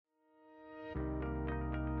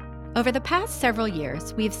Over the past several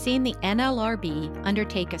years, we've seen the NLRB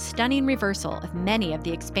undertake a stunning reversal of many of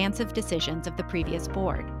the expansive decisions of the previous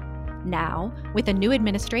board. Now, with a new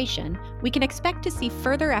administration, we can expect to see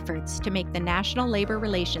further efforts to make the National Labor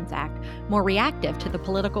Relations Act more reactive to the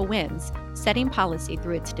political winds, setting policy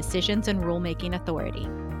through its decisions and rulemaking authority.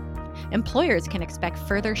 Employers can expect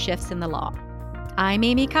further shifts in the law. I'm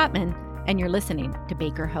Amy Kottman, and you're listening to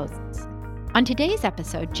Baker Hosts. On today's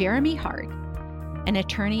episode, Jeremy Hart, an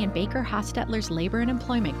attorney in Baker Hostetler's Labor and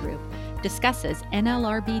Employment Group, discusses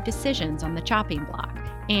NLRB decisions on the chopping block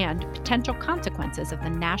and potential consequences of the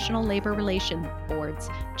National Labor Relations Board's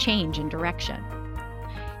change in direction.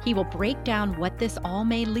 He will break down what this all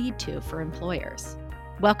may lead to for employers.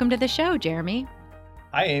 Welcome to the show, Jeremy.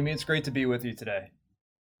 Hi, Amy. It's great to be with you today.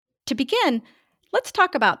 To begin, let's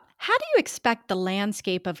talk about how do you expect the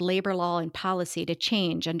landscape of labor law and policy to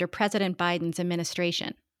change under President Biden's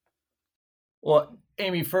administration? Well,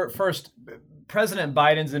 Amy, first, President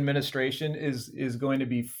Biden's administration is going to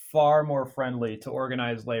be far more friendly to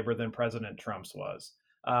organized labor than President Trump's was.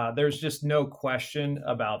 There's just no question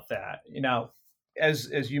about that. You know,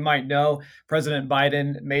 as you might know, President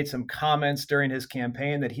Biden made some comments during his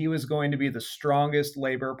campaign that he was going to be the strongest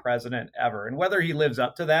labor president ever. And whether he lives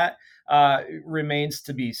up to that remains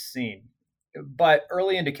to be seen. But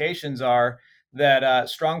early indications are that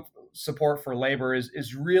strong support for labor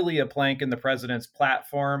is really a plank in the president's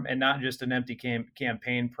platform and not just an empty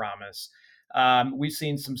campaign promise. We've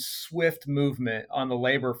seen some swift movement on the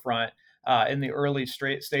labor front in the early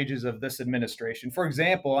stages of this administration. For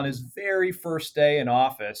example, on his very first day in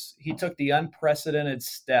office, he took the unprecedented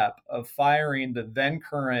step of firing the then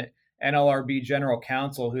current NLRB general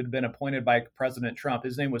counsel who'd been appointed by President Trump.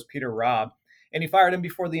 His name was Peter Robb, and he fired him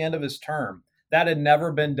before the end of his term. That had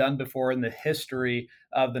never been done before in the history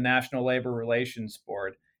of the National Labor Relations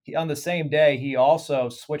Board. On the same day, he also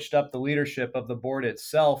switched up the leadership of the board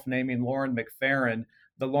itself, naming Lauren McFerrin,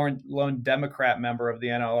 the lone Democrat member of the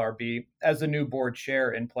NLRB, as the new board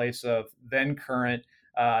chair in place of then current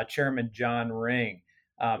Chairman John Ring.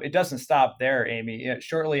 It doesn't stop there, Amy.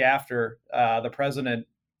 Shortly after, the president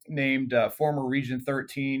named former Region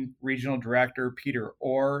 13 Regional Director Peter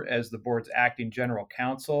Orr as the board's acting general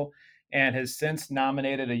counsel, and has since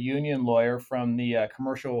nominated a union lawyer from the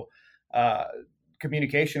Commercial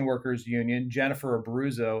Communication Workers Union, Jennifer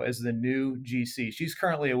Abruzzo, as the new GC. She's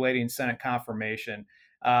currently awaiting Senate confirmation,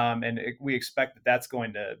 we expect that that's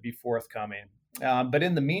going to be forthcoming. But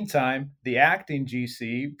in the meantime, the acting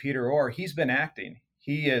GC, Peter Orr, he's been acting.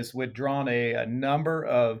 He has withdrawn a number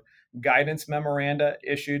of guidance memoranda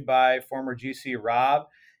issued by former GC Robb,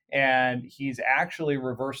 and he's actually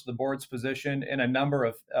reversed the board's position in a number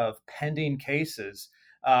of pending cases,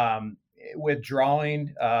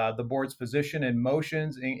 withdrawing the board's position in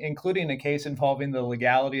motions, including a case involving the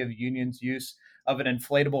legality of the union's use of an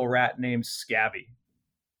inflatable rat named Scabby.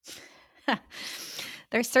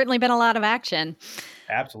 There's certainly been a lot of action.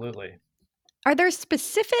 Absolutely. Are there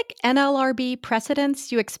specific NLRB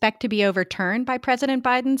precedents you expect to be overturned by President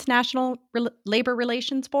Biden's National Labor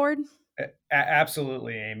Relations Board?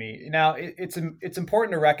 Absolutely, Amy. Now, it's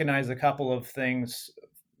important to recognize a couple of things,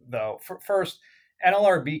 though. First,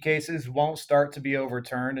 NLRB cases won't start to be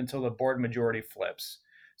overturned until the board majority flips.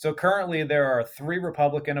 So currently, there are 3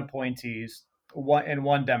 Republican appointees and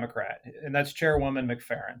 1 Democrat, and that's Chairwoman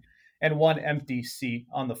McFerrin, and 1 empty seat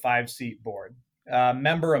on the 5-seat board.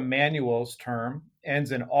 Member Emanuel's term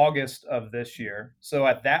ends in August of this year. So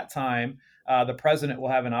at that time, the president will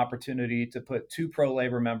have an opportunity to put 2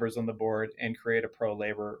 pro-labor members on the board and create a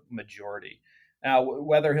pro-labor majority. Now,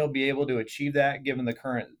 whether he'll be able to achieve that given the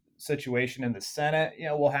current situation in the Senate,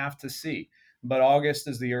 we'll have to see. But August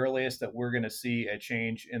is the earliest that we're going to see a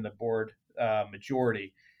change in the board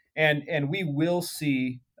majority. And we will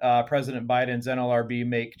see President Biden's NLRB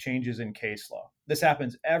make changes in case law. This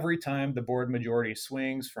happens every time the board majority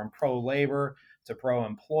swings from pro-labor to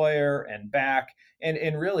pro-employer and back.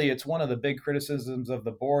 And really, it's one of the big criticisms of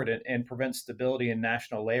the board and prevents stability in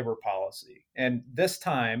national labor policy. And this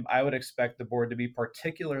time, I would expect the board to be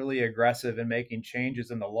particularly aggressive in making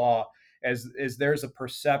changes in the law as there's a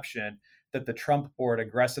perception that the Trump board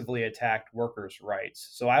aggressively attacked workers' rights.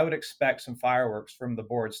 So I would expect some fireworks from the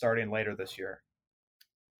board starting later this year.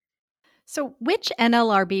 So which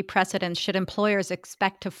NLRB precedents should employers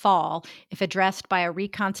expect to fall if addressed by a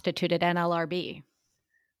reconstituted NLRB?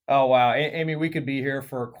 Oh, wow. Amy, we could be here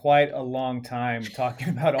for quite a long time talking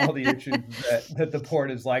about all the issues that the board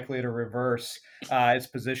is likely to reverse its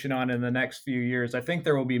position on in the next few years. I think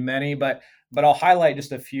there will be many, but I'll highlight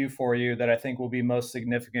just a few for you that I think will be most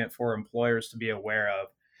significant for employers to be aware of.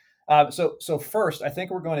 So first, I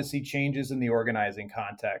think we're going to see changes in the organizing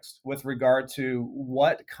context with regard to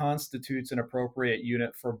what constitutes an appropriate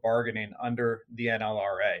unit for bargaining under the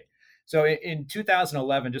NLRA. So in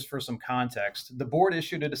 2011, just for some context, the board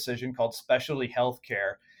issued a decision called Specialty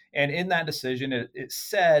Healthcare. And in that decision, it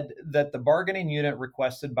said that the bargaining unit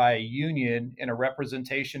requested by a union in a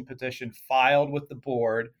representation petition filed with the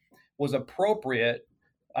board was appropriate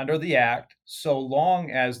under the act so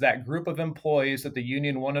long as that group of employees that the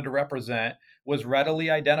union wanted to represent was readily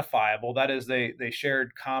identifiable. That is, they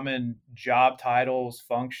shared common job titles,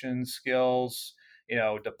 functions, skills,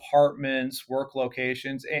 departments, work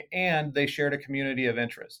locations, and they shared a community of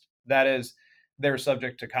interest. That is, they're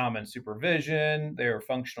subject to common supervision, they were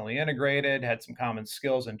functionally integrated, had some common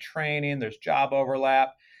skills and training, there's job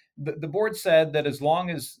overlap. The board said that as long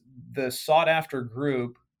as the sought after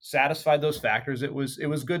group satisfied those factors, it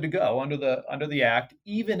was good to go under the act,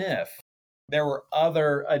 even if there were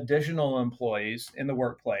other additional employees in the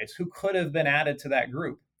workplace who could have been added to that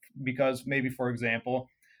group because maybe, for example,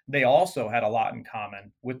 they also had a lot in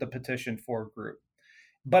common with the petition for group.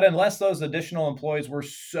 But unless those additional employees were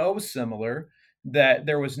so similar that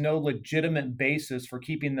there was no legitimate basis for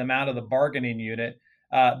keeping them out of the bargaining unit,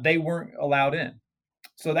 they weren't allowed in.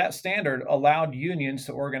 So that standard allowed unions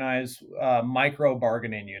to organize micro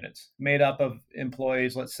bargaining units made up of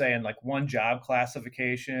employees, let's say in like one job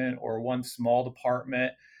classification or one small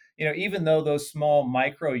department. Even though those small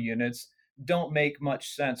micro units don't make much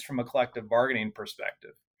sense from a collective bargaining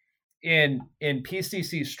perspective. In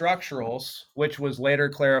PCC structurals, which was later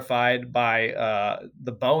clarified by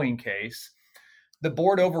the Boeing case, the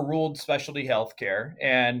board overruled specialty healthcare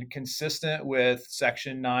and, consistent with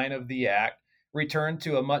Section 9 of the Act, returned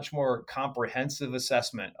to a much more comprehensive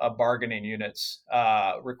assessment of bargaining units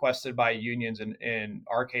requested by unions in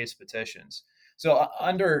our case petitions. So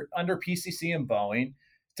under PCC and Boeing,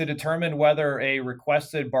 to determine whether a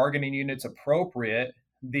requested bargaining unit's appropriate,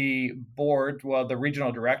 the board, well, the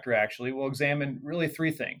regional director actually, will examine really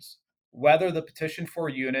three things: whether the petition for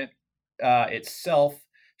unit itself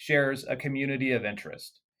shares a community of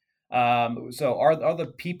interest. So are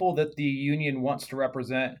the people that the union wants to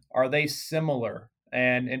represent, are they similar?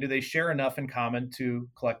 And do they share enough in common to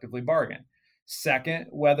collectively bargain? Second,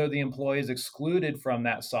 whether the employee is excluded from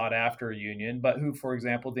that sought after union, but who, for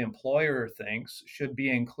example, the employer thinks should be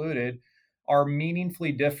included, are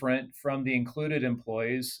meaningfully different from the included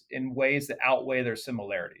employees in ways that outweigh their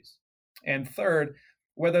similarities. And third,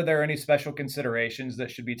 whether there are any special considerations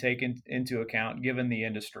that should be taken into account given the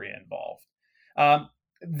industry involved.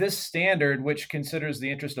 This standard, which considers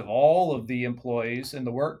the interest of all of the employees in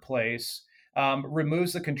the workplace,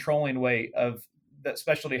 removes the controlling weight of that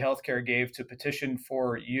specialty healthcare gave to petition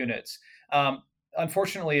for units.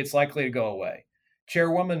 Unfortunately, it's likely to go away.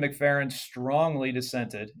 Chairwoman McFerrin strongly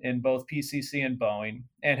dissented in both PCC and Boeing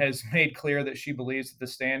and has made clear that she believes that the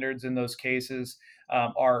standards in those cases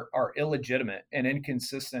are illegitimate and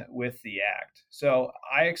inconsistent with the act. So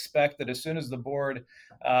I expect that as soon as the board,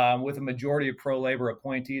 with a majority of pro-labor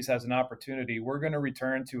appointees, has an opportunity, we're going to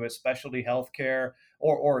return to a specialty healthcare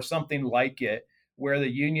or something like it, where the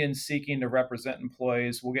unions seeking to represent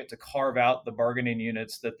employees will get to carve out the bargaining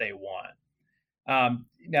units that they want.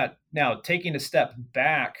 Now, taking a step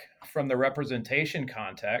back from the representation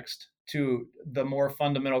context to the more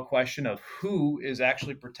fundamental question of who is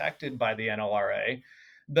actually protected by the NLRA,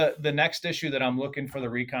 the next issue that I'm looking for the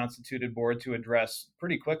reconstituted board to address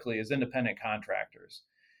pretty quickly is independent contractors.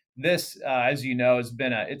 This, as you know, has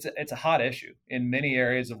been it's a hot issue in many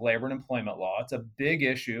areas of labor and employment law. It's a big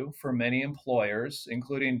issue for many employers,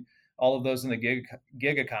 including all of those in the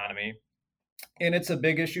gig economy, and it's a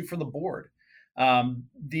big issue for the board.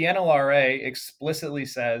 The NLRA explicitly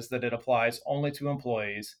says that it applies only to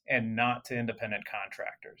employees and not to independent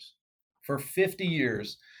contractors. For 50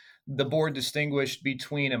 years, the board distinguished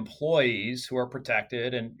between employees who are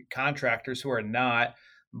protected and contractors who are not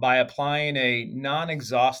by applying a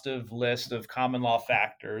non-exhaustive list of common law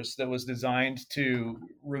factors that was designed to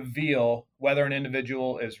reveal whether an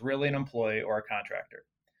individual is really an employee or a contractor.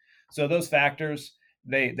 So those factors,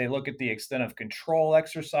 they look at the extent of control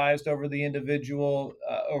exercised over the individual,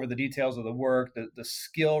 over the details of the work, the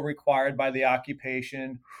skill required by the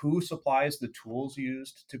occupation, who supplies the tools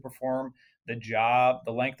used to perform the job,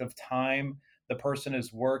 the length of time the person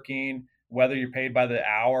is working, whether you're paid by the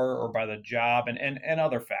hour or by the job, and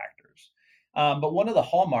other factors. But one of the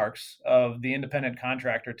hallmarks of the independent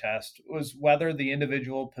contractor test was whether the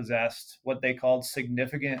individual possessed what they called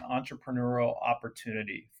significant entrepreneurial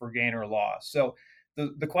opportunity for gain or loss. So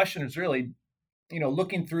the question is really,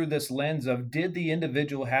 looking through this lens of, did the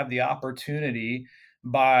individual have the opportunity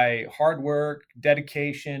by hard work,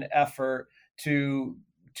 dedication, effort to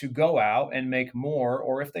go out and make more,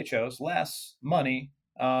 or if they chose less money,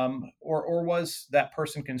 or was that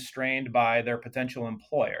person constrained by their potential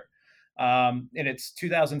employer? In its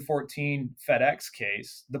 2014 FedEx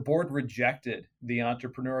case, the board rejected the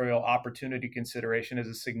entrepreneurial opportunity consideration as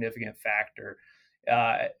a significant factor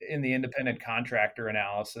in the independent contractor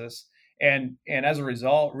analysis. And as a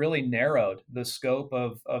result, really narrowed the scope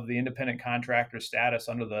of the independent contractor status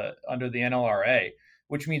under the NLRA,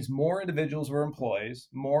 which means more individuals were employees,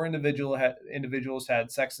 more individuals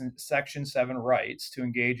had Section 7 rights to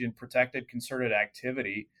engage in protected concerted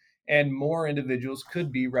activity, and more individuals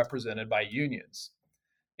could be represented by unions.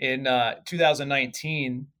 In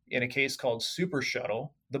 2019, in a case called Super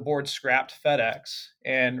Shuttle, the board scrapped FedEx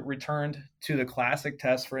and returned to the classic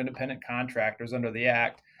test for independent contractors under the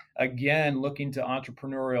Act, again looking to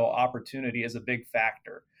entrepreneurial opportunity as a big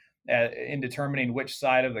factor in determining which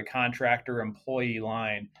side of the contractor employee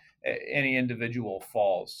line any individual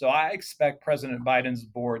falls. So I expect President Biden's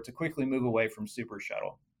board to quickly move away from Super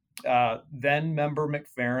Shuttle. Then member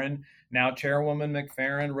McFerrin, now Chairwoman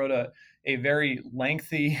McFerrin, wrote a very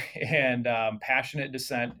lengthy and passionate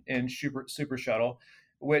dissent in Super Shuttle,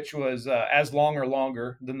 which was as long or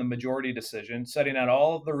longer than the majority decision, setting out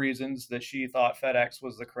all of the reasons that she thought FedEx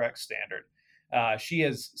was the correct standard. She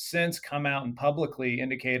has since come out and publicly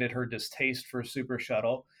indicated her distaste for Super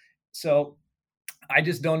Shuttle. So I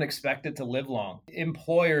just don't expect it to live long.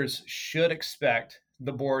 Employers should expect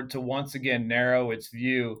the board to once again narrow its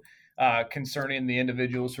view concerning the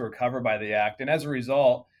individuals who are covered by the Act. And as a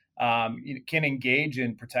result, you can engage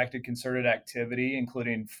in protected concerted activity,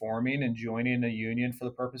 including forming and joining a union for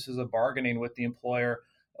the purposes of bargaining with the employer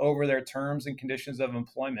over their terms and conditions of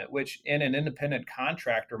employment, which in an independent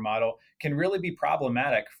contractor model can really be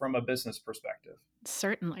problematic from a business perspective.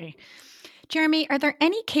 Certainly. Jeremy, are there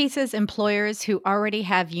any cases employers who already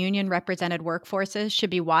have union represented workforces should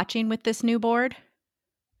be watching with this new board?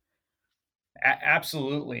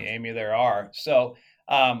 Absolutely, Amy, there are. So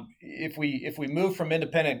if we move from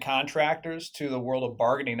independent contractors to the world of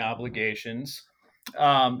bargaining obligations,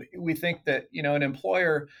 we think that an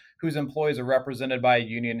employer whose employees are represented by a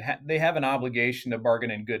union, they have an obligation to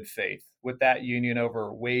bargain in good faith with that union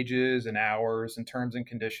over wages and hours and terms and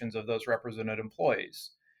conditions of those represented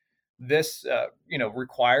employees. This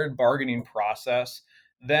required bargaining process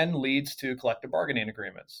then leads to collective bargaining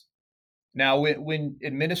agreements. Now, when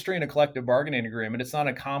administering a collective bargaining agreement, it's not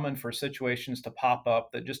uncommon for situations to pop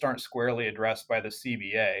up that just aren't squarely addressed by the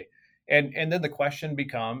CBA. And then the question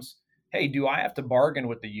becomes, hey, do I have to bargain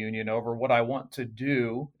with the union over what I want to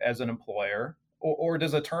do as an employer? Or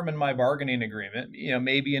does a term in my bargaining agreement,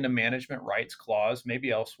 maybe in a management rights clause,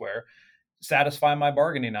 maybe elsewhere, satisfy my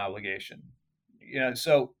bargaining obligation?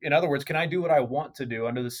 So in other words, can I do what I want to do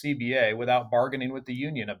under the CBA without bargaining with the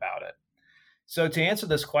union about it? So, to answer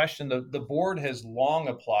this question, the board has long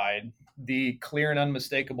applied the clear and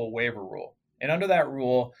unmistakable waiver rule. And under that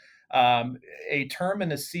rule, a term in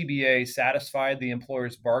the CBA satisfied the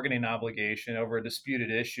employer's bargaining obligation over a disputed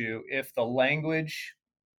issue if the language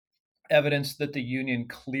evidenced that the union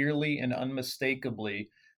clearly and unmistakably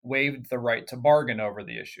waived the right to bargain over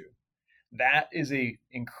the issue. That is a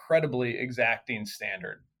incredibly exacting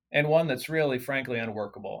standard, and one that's really, frankly,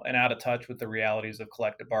 unworkable and out of touch with the realities of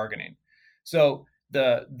collective bargaining. So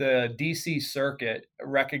the DC Circuit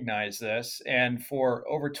recognized this, and for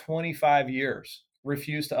over 25 years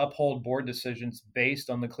refused to uphold board decisions based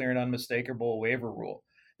on the clear and unmistakable waiver rule.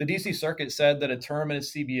 The DC Circuit said that a term in a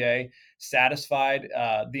CBA satisfied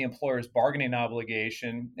the employer's bargaining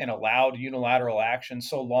obligation and allowed unilateral action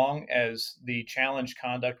so long as the challenged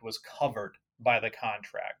conduct was covered by the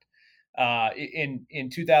contract. In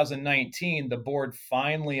 2019, the board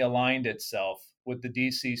finally aligned itself with the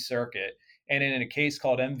DC Circuit, and in a case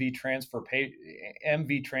called MV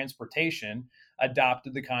Transportation,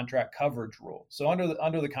 adopted the contract coverage rule. So under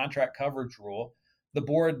the contract coverage rule, the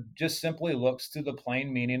board just simply looks to the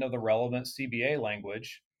plain meaning of the relevant CBA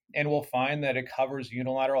language and will find that it covers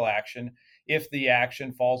unilateral action if the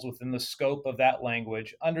action falls within the scope of that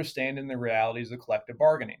language, understanding the realities of collective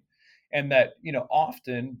bargaining. And that,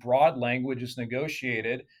 often broad language is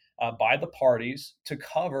negotiated by the parties to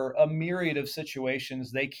cover a myriad of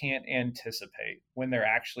situations they can't anticipate when they're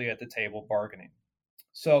actually at the table bargaining.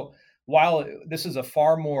 So while this is a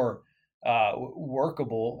far more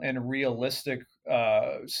workable and realistic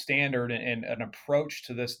standard and an approach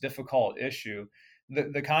to this difficult issue,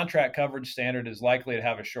 the contract coverage standard is likely to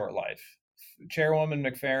have a short life. Chairwoman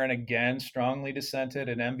McFerrin again strongly dissented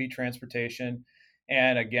in MV Transportation,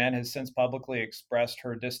 and again has since publicly expressed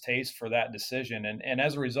her distaste for that decision. And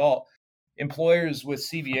as a result, employers with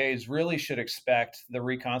CBAs really should expect the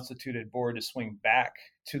reconstituted board to swing back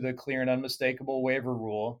to the clear and unmistakable waiver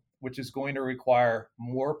rule, which is going to require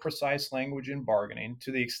more precise language in bargaining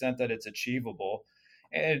to the extent that it's achievable,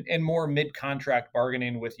 and more mid-contract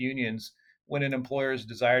bargaining with unions when an employer's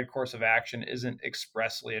desired course of action isn't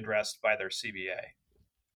expressly addressed by their CBA.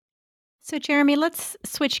 So, Jeremy, let's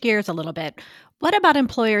switch gears a little bit. What about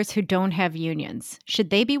employers who don't have unions? Should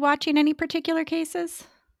they be watching any particular cases?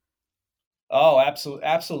 Oh,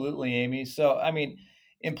 absolutely, Amy. So, I mean,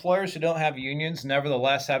 employers who don't have unions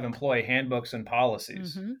nevertheless have employee handbooks and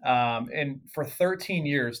policies. Hmm. And for 13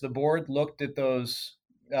 years, the board looked at those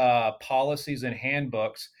policies and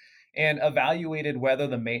handbooks and evaluated whether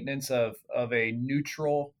the maintenance of a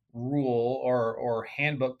neutral rule or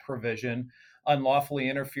handbook provision unlawfully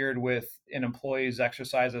interfered with an employee's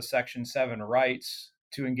exercise of Section 7 rights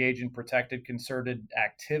to engage in protected concerted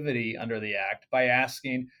activity under the Act by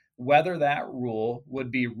asking whether that rule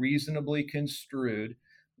would be reasonably construed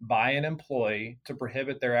by an employee to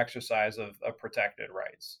prohibit their exercise of protected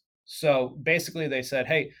rights. So basically, they said,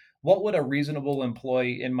 hey, what would a reasonable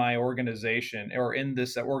employee in my organization or in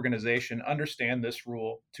this organization understand this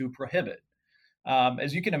rule to prohibit?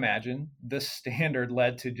 As you can imagine, this standard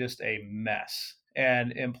led to just a mess,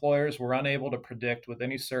 and employers were unable to predict with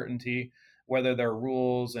any certainty whether their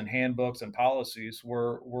rules and handbooks and policies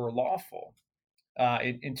were lawful.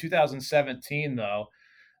 In 2017, though,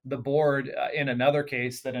 the board, in another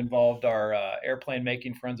case that involved our airplane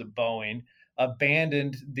making friends at Boeing,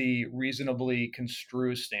 abandoned the reasonably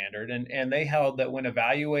construe standard. And they held that when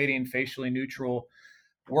evaluating facially neutral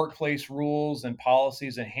workplace rules and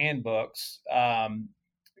policies and handbooks,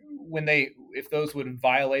 if those would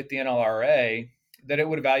violate the NLRA, that it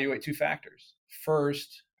would evaluate two factors.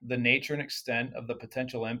 First, the nature and extent of the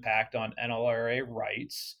potential impact on NLRA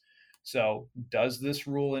rights. So, does this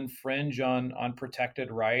rule infringe on protected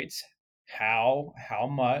rights? How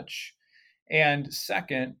much? And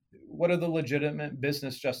second, what are the legitimate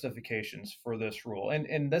business justifications for this rule?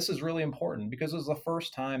 And this is really important because it was the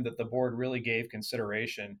first time that the board really gave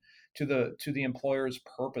consideration to the employer's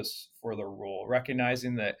purpose for the rule,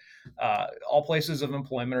 recognizing that all places of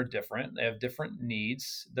employment are different. They have different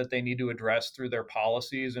needs that they need to address through their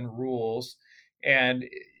policies and rules. And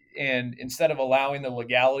and instead of allowing the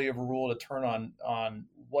legality of a rule to turn on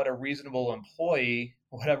what a reasonable employee,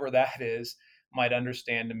 whatever that is, might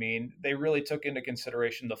understand to mean, they really took into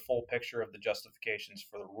consideration the full picture of the justifications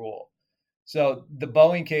for the rule. So the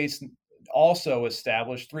Boeing case also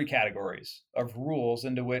established three categories of rules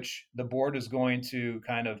into which the board is going to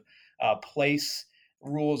kind of place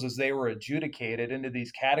rules as they were adjudicated into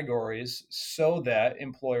these categories so that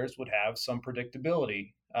employers would have some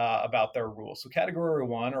predictability about their rules. So, category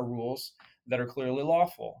one are rules that are clearly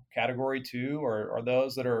lawful. Category two are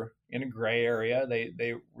those that are in a gray area,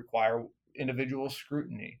 they require individual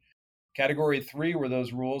scrutiny. Category three were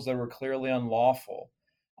those rules that were clearly unlawful.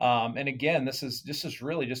 And again, this is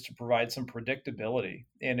really just to provide some predictability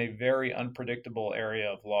in a very unpredictable area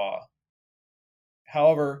of law.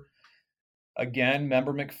 However, again,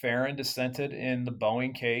 Member McFerrin dissented in the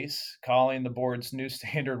Boeing case, calling the board's new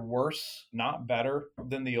standard worse, not better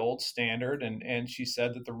than the old standard. And she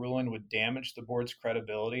said that the ruling would damage the board's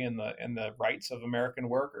credibility and the rights of American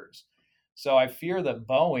workers. So I fear that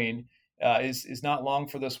Boeing is not long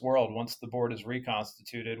for this world once the board is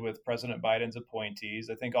reconstituted with President Biden's appointees.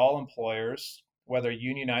 I think all employers, whether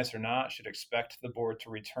unionized or not, should expect the board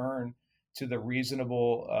to return to the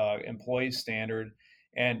reasonable employee standard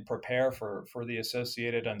and prepare for the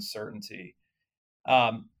associated uncertainty.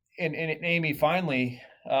 And Amy, finally,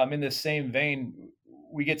 in this same vein,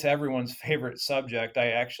 we get to everyone's favorite subject.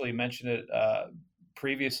 I actually mentioned it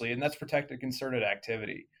previously, and that's protected concerted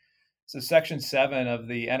activity. So Section 7 of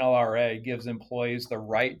the NLRA gives employees the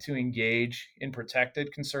right to engage in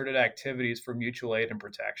protected concerted activities for mutual aid and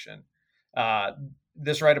protection.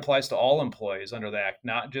 This right applies to all employees under the Act,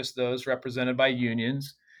 not just those represented by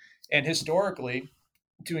unions. And historically,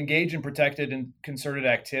 to engage in protected and concerted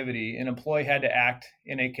activity, an employee had to act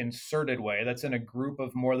in a concerted way. That's in a group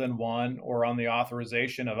of more than one or on the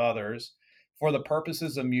authorization of others for the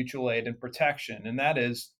purposes of mutual aid and protection. And that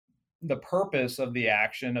is the purpose of the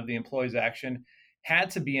action, of the employee's action, had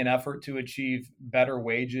to be an effort to achieve better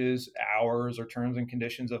wages, hours, or terms and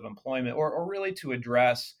conditions of employment, or really to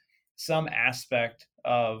address some aspect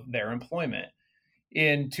of their employment.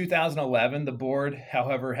 In 2011, the board,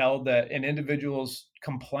 however, held that an individual's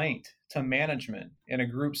complaint to management in a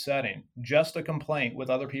group setting, just a complaint with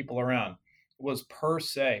other people around, was per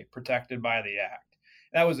se protected by the Act.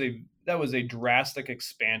 That was a drastic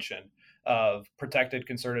expansion of protected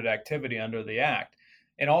concerted activity under the Act.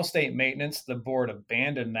 In Allstate Maintenance, the board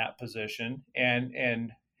abandoned that position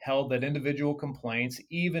and held that individual complaints,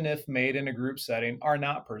 even if made in a group setting, are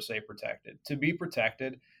not per se protected. To be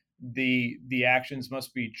protected, the actions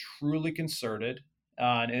must be truly concerted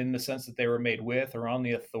in the sense that they were made with or on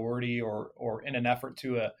the authority or in an effort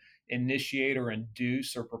to initiate or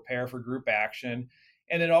induce or prepare for group action.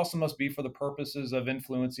 And it also must be for the purposes of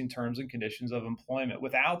influencing terms and conditions of employment.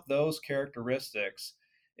 Without those characteristics,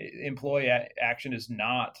 employee action is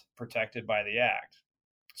not protected by the Act.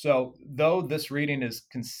 So, though this reading is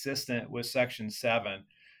consistent with Section 7,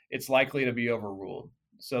 it's likely to be overruled.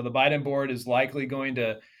 So, the Biden board is likely going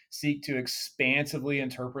to seek to expansively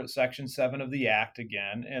interpret Section 7 of the Act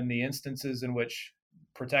again, and the instances in which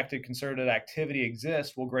protected concerted activity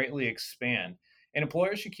exists will greatly expand. And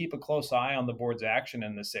employers should keep a close eye on the board's action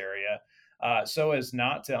in this area so as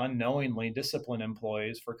not to unknowingly discipline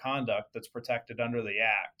employees for conduct that's protected under the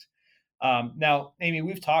Act. Now, Amy,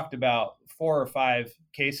 we've talked about 4 or 5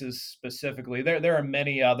 cases specifically. There are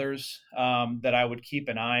many others that I would keep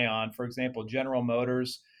an eye on. For example, General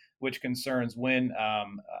Motors, which concerns when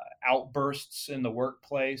outbursts in the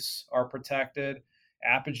workplace are protected.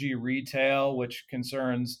 Apogee Retail, which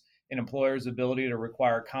concerns an employer's ability to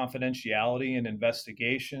require confidentiality in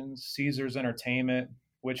investigations. Caesars Entertainment,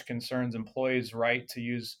 which concerns employees' right to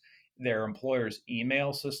use their employer's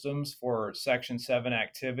email systems for Section 7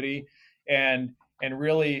 activity. And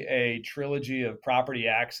really a trilogy of property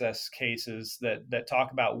access cases that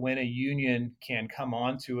talk about when a union can come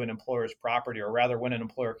onto an employer's property, or rather when an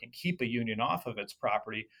employer can keep a union off of its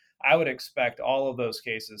property. I would expect all of those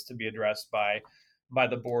cases to be addressed by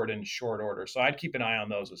the board in short order. So I'd keep an eye on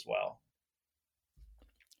those as well.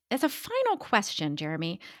 As a final question,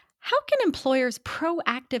 Jeremy, how can employers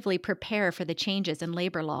proactively prepare for the changes in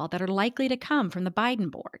labor law that are likely to come from the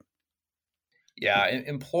Biden board? Yeah,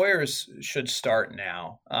 employers should start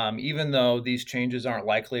now, even though these changes aren't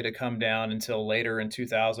likely to come down until later in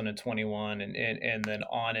 2021 and then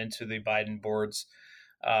on into the Biden board's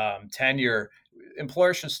tenure.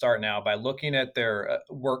 Employers should start now by looking at their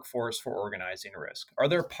workforce for organizing risk. Are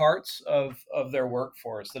there parts of their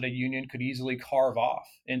workforce that a union could easily carve off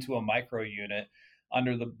into a micro unit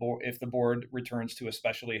under the board if the board returns to a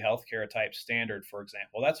specialty healthcare type standard, for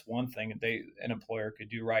example? That's one thing an employer could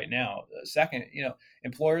do right now. Second,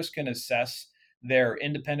 employers can assess their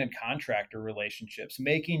independent contractor relationships,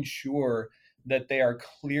 making sure that they are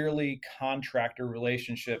clearly contractor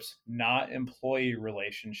relationships, not employee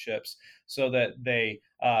relationships, so that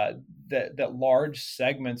that large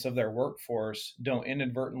segments of their workforce don't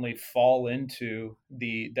inadvertently fall into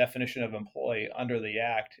the definition of employee under the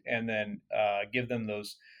Act, and then give them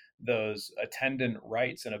those attendant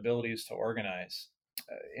rights and abilities to organize.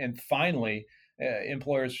 And finally,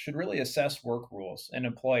 employers should really assess work rules and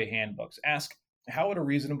employee handbooks. Ask, how would a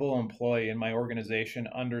reasonable employee in my organization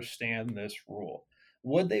understand this rule?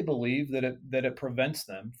 Would they believe that it prevents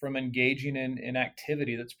them from engaging in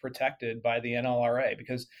activity that's protected by the NLRA?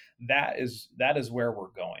 Because that is where we're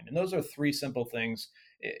going. And those are 3 simple things,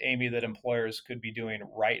 Amy, that employers could be doing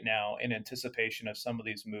right now in anticipation of some of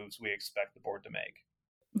these moves we expect the board to make.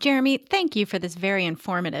 Jeremy, thank you for this very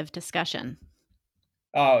informative discussion.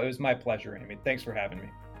 Oh, it was my pleasure, Amy. Thanks for having me.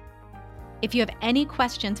 If you have any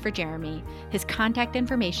questions for Jeremy, his contact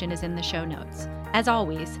information is in the show notes. As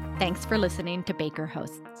always, thanks for listening to Baker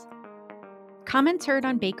Hosts. Comments heard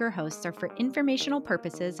on Baker Hosts are for informational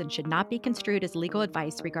purposes and should not be construed as legal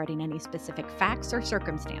advice regarding any specific facts or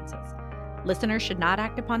circumstances. Listeners should not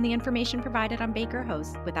act upon the information provided on Baker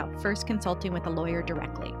Hosts without first consulting with a lawyer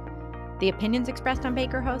directly. The opinions expressed on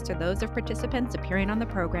Baker Hosts are those of participants appearing on the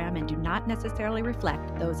program and do not necessarily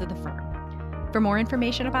reflect those of the firm. For more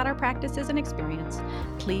information about our practices and experience,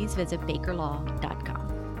 please visit bakerlaw.com.